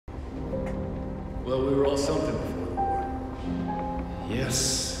Well, we were all something before the war.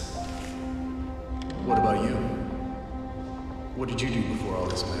 Yes. What about you? What did you do before all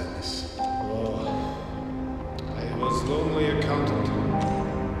this madness? Oh, I was lonely accountant.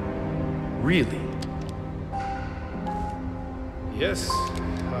 Really? Yes,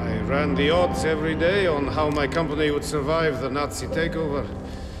 I ran the odds every day on how my company would survive the Nazi takeover.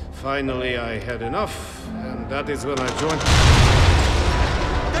 Finally, I had enough, and that is when I joined.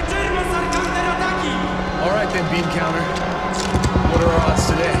 The Germans are counterattacking! All right then, bean counter. What are our odds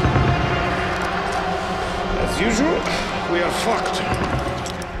today? As usual, we are fucked.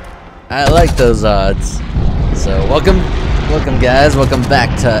 I like those odds. So welcome guys, welcome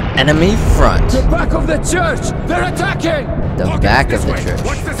back to Enemy Front. The back of the church! They're attacking! The Hawkins, back of the way. church.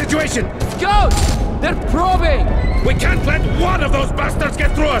 What's the situation? Scouts! They're probing! We can't let one of those bastards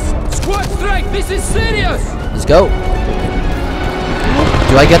get through us! Squad strike! This is serious! Let's go.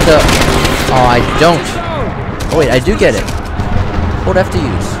 Do I get the... Oh, I don't. Oh wait, I do get it. Hold F to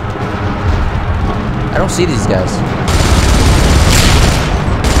use. I don't see these guys.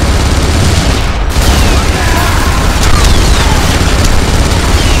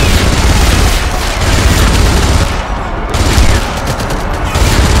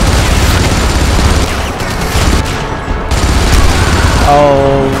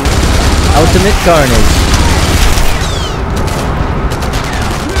 Oh, ultimate carnage.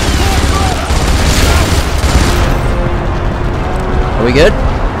 Are we good?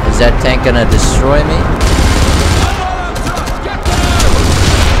 Is that tank gonna destroy me?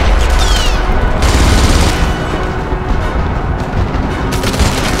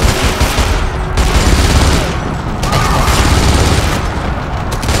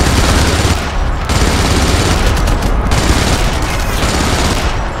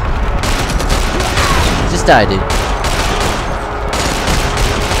 Just die, dude.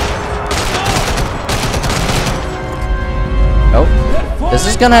 Oh, is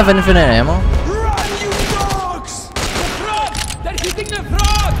this gonna have infinite ammo? Run, you dogs! The frog! They're hitting the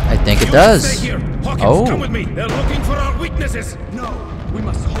frog! I think it does. Stay here. Hawkins, Oh. come with me. They're looking for our weaknesses. No, we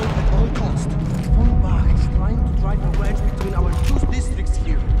must hold at all costs. Von Bach is trying to drive a wedge between our two districts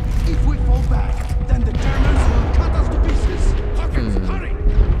here. If we fall back, then the Germans will cut us to pieces. Hawkins, hurry!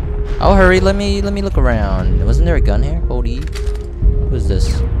 I'll hurry. Let me look around. Wasn't there a gun here? Cody. Who's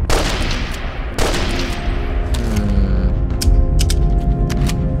this?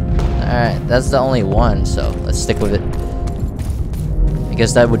 Alright, that's the only one, so let's stick with it. I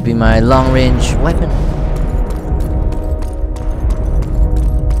guess that would be my long-range weapon.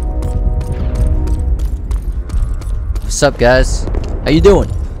 What's up, guys? How you doing?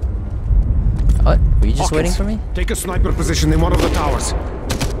 What? Were you just Hawkins, waiting for me? Take a sniper position in one of the towers.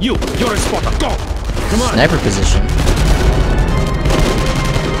 You're a spotter. Go! Come on! Sniper position?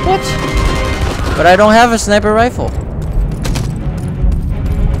 What? But I don't have a sniper rifle.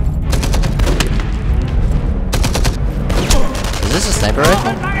 Is this a sniper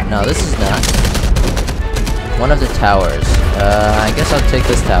rifle? No, this is not. One of the towers. I guess I'll take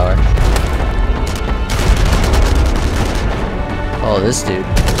this tower. Oh, this dude.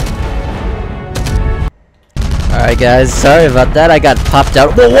 Alright guys, sorry about that. I got popped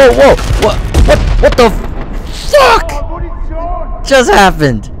out. Whoa, whoa, whoa! What the fuck just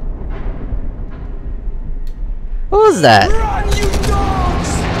happened? What was that? Run, you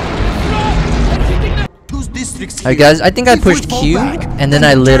dogs! Whose districts Alright here? guys, I think I If we pushed fall Q back, and then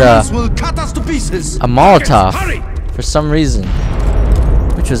I lit a Germans will cut us to pieces. Molotov Hurry! for some reason,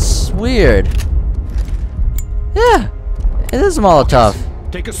 which was weird. Yeah, it is a Molotov.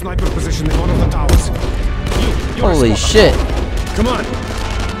 Take a sniper position in one of the towers. You're a Holy spotter. shit! Come on!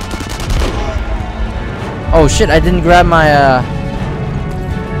 Oh shit! I didn't grab my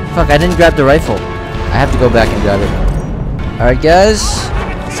Fuck! I didn't grab the rifle. I have to go back and grab it. All right, guys,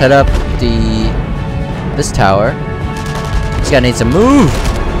 let's head up this tower. This guy needs to move.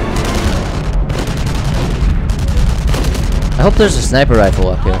 I hope there's a sniper rifle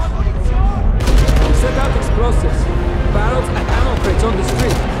up here. Set out explosives. Barrels and ammo crates on the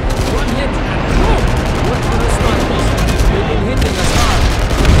street. One hit and boom! Watch for the snipers. They've been hitting us hard.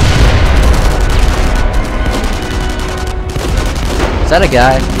 Is that a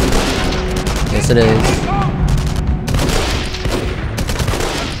guy? Yes, it is.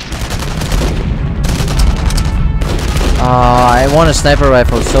 I want a sniper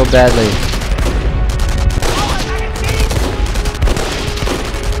rifle so badly.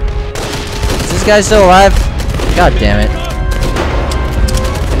 Is this guy still alive? God damn it.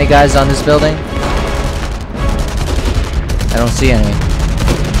 Any guys on this building? I don't see any.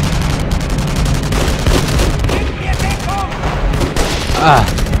 Ah.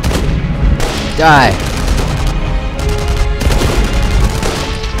 Die.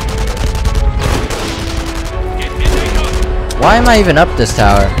 Why am I even up this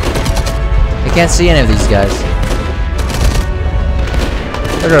tower? I can't see any of these guys.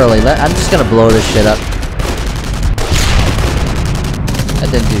 Literally, I'm just gonna blow this shit up. That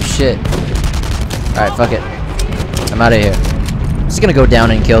didn't do shit. Alright, fuck it. I'm out of here. I'm just gonna go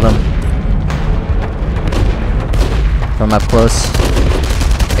down and kill them. From up close.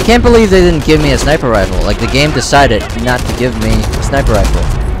 I can't believe they didn't give me a sniper rifle. Like, the game decided not to give me a sniper rifle.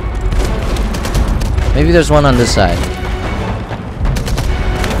 Maybe there's one on this side.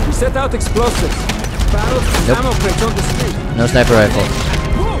 We set out explosives. Barrels and Nope. ammo crates on the street. No sniper rifle.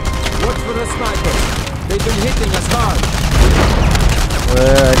 Whoa! Watch for the snipers. They've been hitting us hard.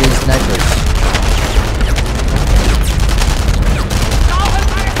 Where are these snipers?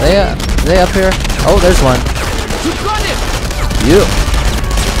 Are they up here? Oh, there's one. You got it! You.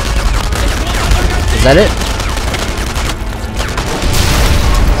 Is that it?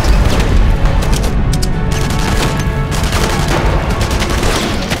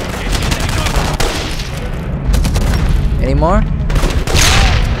 Any more?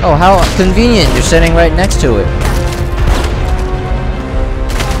 Oh, how convenient. You're sitting right next to it.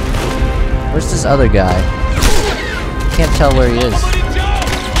 Where's this other guy? Can't tell where he is.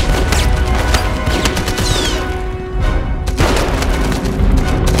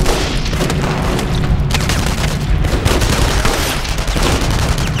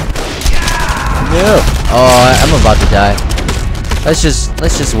 No. Oh, I'm about to die. Let's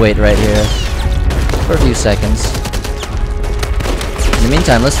just wait right here for a few seconds. In the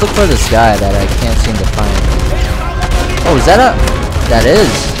meantime, let's look for this guy that I can't seem to find. Oh, is that a? That is.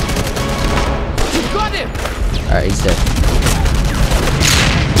 You got him! Alright, he's dead.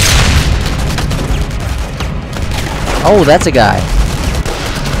 Oh, that's a guy.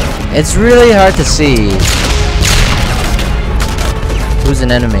 It's really hard to see who's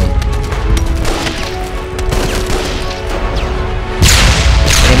an enemy.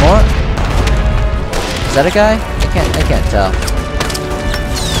 Any more? Is that a guy? I can't tell.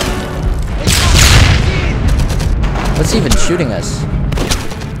 What's even shooting us?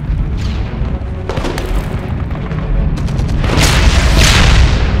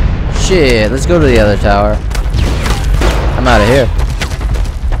 Shit, let's go to the other tower. I'm out of here.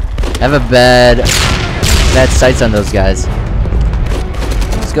 I have a bad sights on those guys.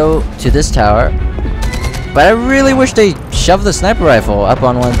 Let's go to this tower. But I really wish they shoved the sniper rifle up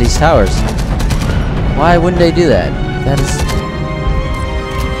on one of these towers. Why wouldn't they do that? That is...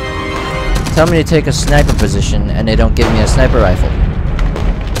 Tell me to take a sniper position and they don't give me a sniper rifle.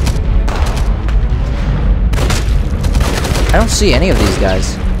 I don't see any of these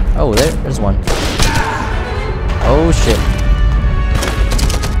guys. Oh, there's one. Oh shit.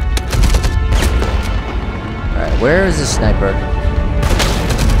 Alright, where is the sniper?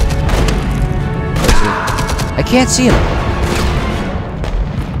 Where is he? I can't see him.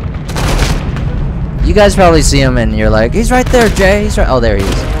 You guys probably see him and you're like, he's right there, Jay. He's right. Oh, there he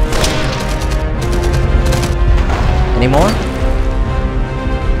is. Any more?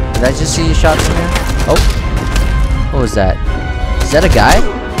 Did I just see shots from here? Oh. What was that? Is that a guy?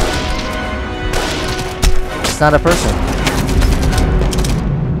 It's not a person.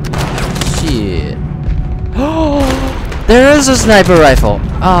 Shit. Oh, there is a sniper rifle.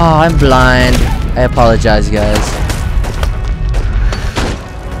 Oh, I'm blind. I apologize, guys.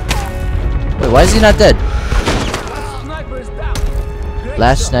 Wait, why is he not dead? Sniper is down.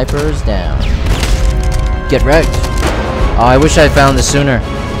 Last sniper is down. Get wrecked. Oh, I wish I found this sooner.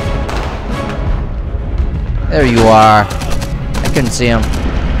 There you are. I couldn't see him.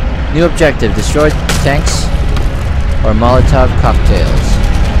 New objective: destroy tanks or Molotov cocktails.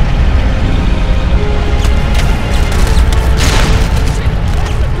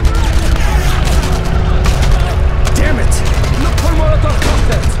 Damn it! Look for Molotov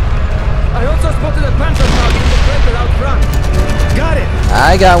cocktails. I also spotted a Panther dog in the crater out front. Got it!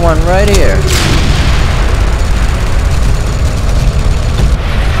 I got one right here.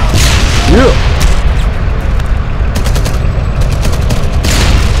 Yeah.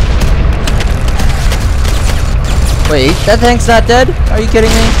 Wait, that tank's not dead? Are you kidding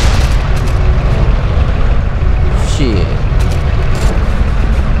me? Shit.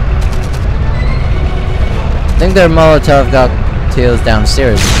 I think there are Molotov cocktails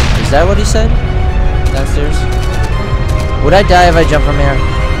downstairs. Is that what he said? Downstairs? Would I die if I jump from here?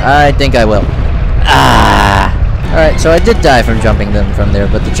 I think I will. Ah! Alright, so I did die from jumping them from there,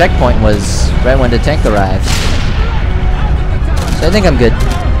 but the checkpoint was right when the tank arrives. So I think I'm good.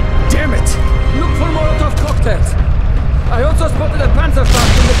 Damn it! Look for Molotov cocktails. I also spotted a Panther dog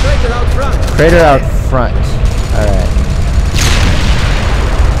in the crater out front. Crater out front. Alright.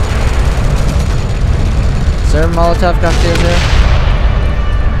 Is there a Molotov cocktail there?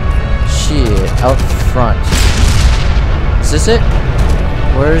 Shit, out front. Is this it?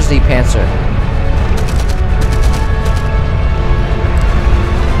 Where's the Panzer?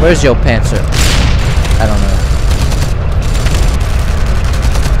 Where's your Panzer? I don't know.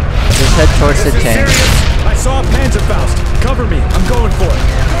 Just head towards the tank. I saw a Panzerfaust. Cover me. I'm going for it.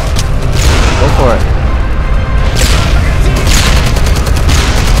 Go for it.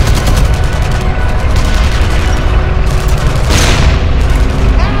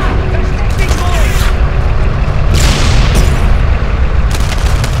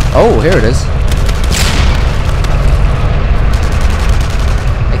 Oh, here it is.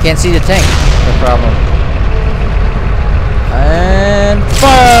 I can't see the tank. No problem. And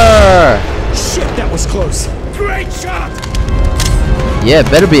fire! Shit, that was close. Great shot! Yeah,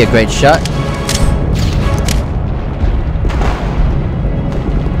 it better be a great shot.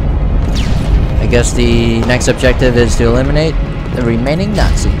 I guess the next objective is to eliminate the remaining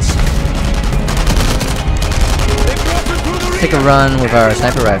Nazis. Take a run with our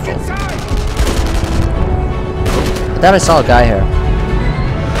sniper rifle. I thought I saw a guy here.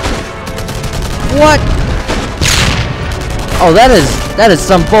 What? Oh, that is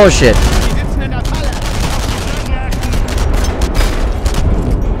some bullshit.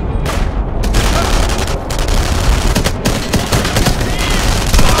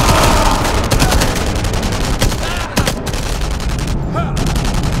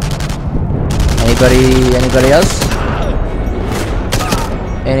 Anybody else?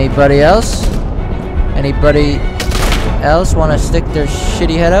 Anybody else? Anybody else want to stick their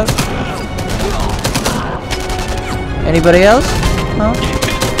shitty head out? Anybody else? No?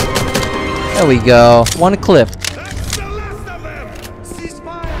 There we go. One clip. That's the last of them!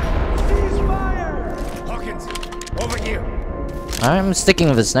 Ceasefire! Ceasefire! Hawkins, over here. I'm sticking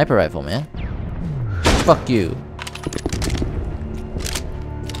with a sniper rifle, man. Fuck you.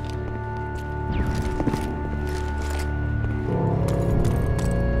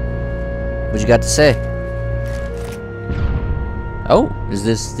 What you got to say? Oh, is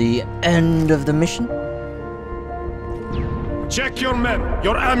this the end of the mission? Check your men,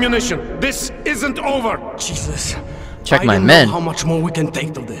 your ammunition. This isn't over. Jesus. Check I my don't men. know how much more we can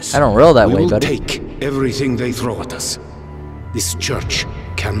take of this. I don't roll that We way, will buddy. take everything they throw at us. This church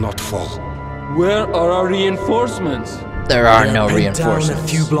cannot fall. Where are our reinforcements? There are no Bent reinforcements. down a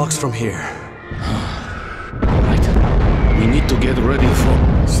few blocks from here. Right. We need to get ready for...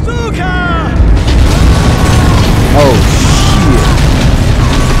 Oh shit!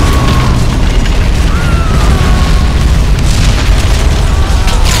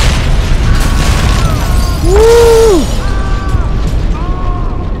 Woo!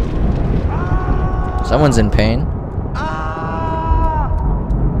 Someone's in pain.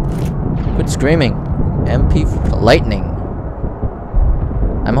 Quit screaming. MP lightning.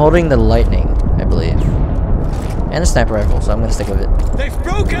 I'm holding the lightning, I believe. And a sniper rifle, so I'm gonna stick with it. They've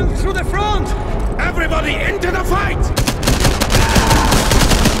broken through the front! Everybody into the fight!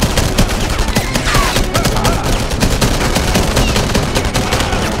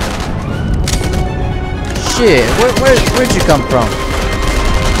 Shit, where'd you come from?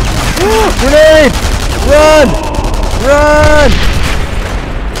 Grenade! Run! Run!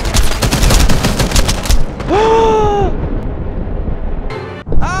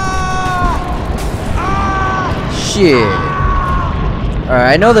 Shit.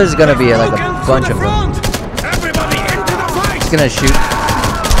 Alright, I know there's gonna be like a bunch of them. Everybody into the fight! He's gonna shoot.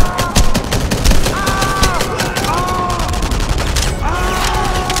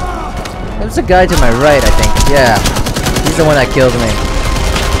 There's a guy to my right, I think. Yeah. He's the one that killed me.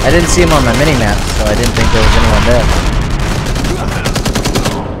 I didn't see him on my mini-map, so I didn't think there was anyone there.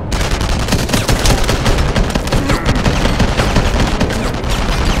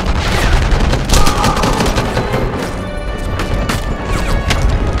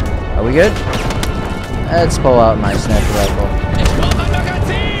 Are we good? Let's pull out my sniper rifle.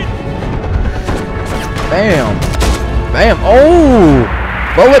 Bam! Bam! Oh!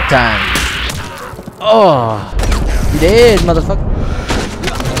 Bullet time! Oh! You dead, motherfucker!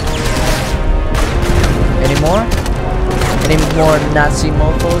 Any more? Any more Nazi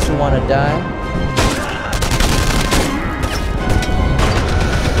mofos who wanna die?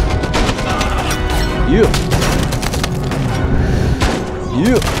 You!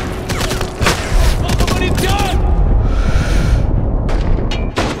 You!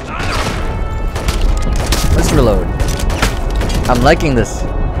 Let's reload. I'm liking this.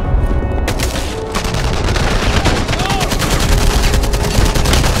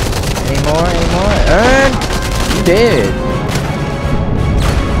 Any more? You dead.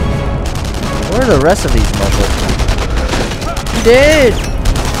 Where are the rest of these motherfuckers? You dead.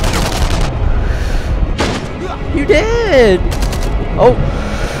 You dead. Oh.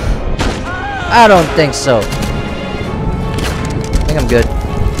 I don't think so. I think I'm good.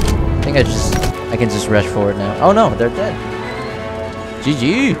 I think I can just rush forward now. Oh no, they're dead.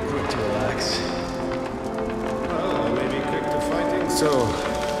 GG. Quick to relax. Well, I may be quick to fighting, so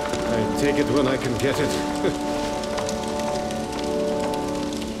I take it when I can get it.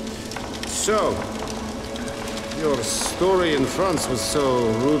 So, your story in France was so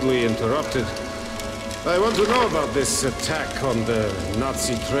rudely interrupted. I want to know about this attack on the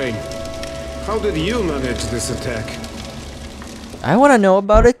Nazi train. How did you manage this attack? I want to know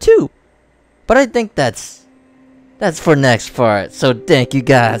about it too. But I think that's for next part. So thank you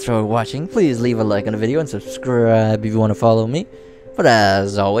guys for watching. Please leave a like on the video and subscribe if you want to follow me. But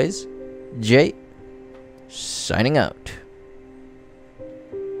as always, Jay, signing out.